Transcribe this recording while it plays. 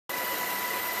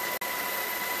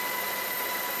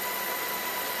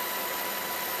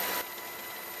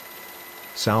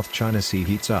South China Sea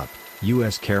heats up,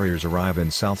 U.S. carriers arrive in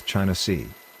South China Sea.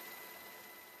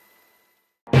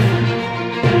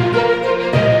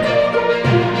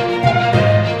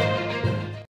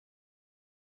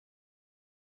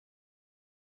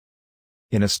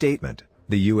 In a statement,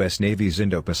 the U.S. Navy's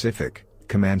Indo-Pacific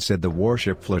Command said the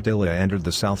warship flotilla entered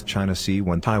the South China Sea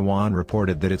when Taiwan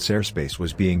reported that its airspace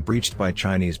was being breached by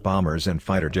Chinese bombers and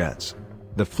fighter jets.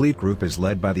 The fleet group is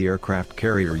led by the aircraft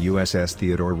carrier USS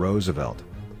Theodore Roosevelt.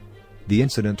 The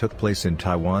incident took place in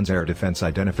Taiwan's air defense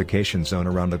identification zone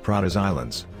around the Pratas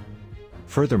Islands.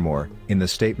 Furthermore, in the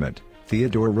statement,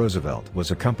 Theodore Roosevelt was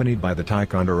accompanied by the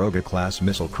Ticonderoga-class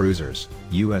missile cruisers,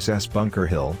 USS Bunker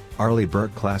Hill, Arleigh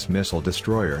Burke-class missile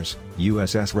destroyers,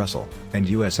 USS Russell, and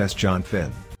USS John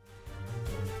Finn.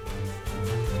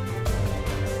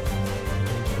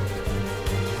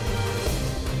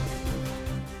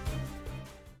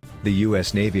 The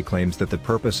U.S. Navy claims that the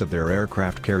purpose of their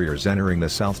aircraft carriers entering the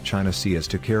South China Sea is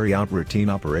to carry out routine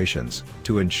operations,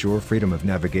 to ensure freedom of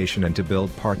navigation and to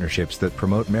build partnerships that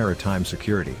promote maritime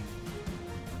security.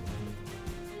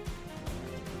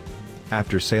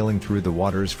 After sailing through the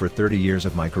waters for 30 years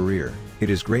of my career,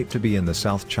 it is great to be in the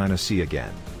South China Sea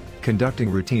again. Conducting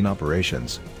routine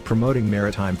operations, promoting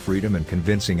maritime freedom and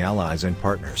convincing allies and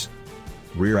partners.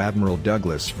 Rear Admiral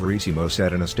Douglas Verissimo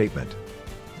said in a statement.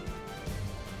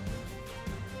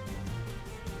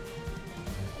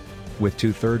 With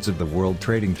two-thirds of the world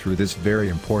trading through this very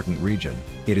important region,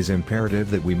 it is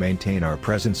imperative that we maintain our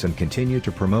presence and continue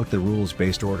to promote the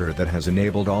rules-based order that has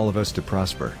enabled all of us to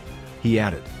prosper. He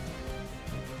added.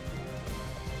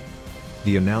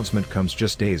 The announcement comes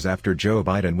just days after Joe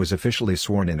Biden was officially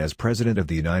sworn in as President of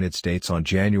the United States on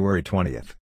January 20.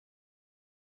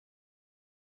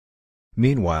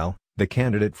 Meanwhile, the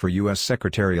candidate for U.S.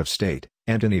 Secretary of State,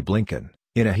 Antony Blinken,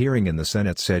 in a hearing in the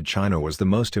Senate said China was the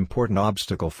most important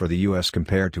obstacle for the U.S.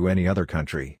 compared to any other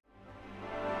country.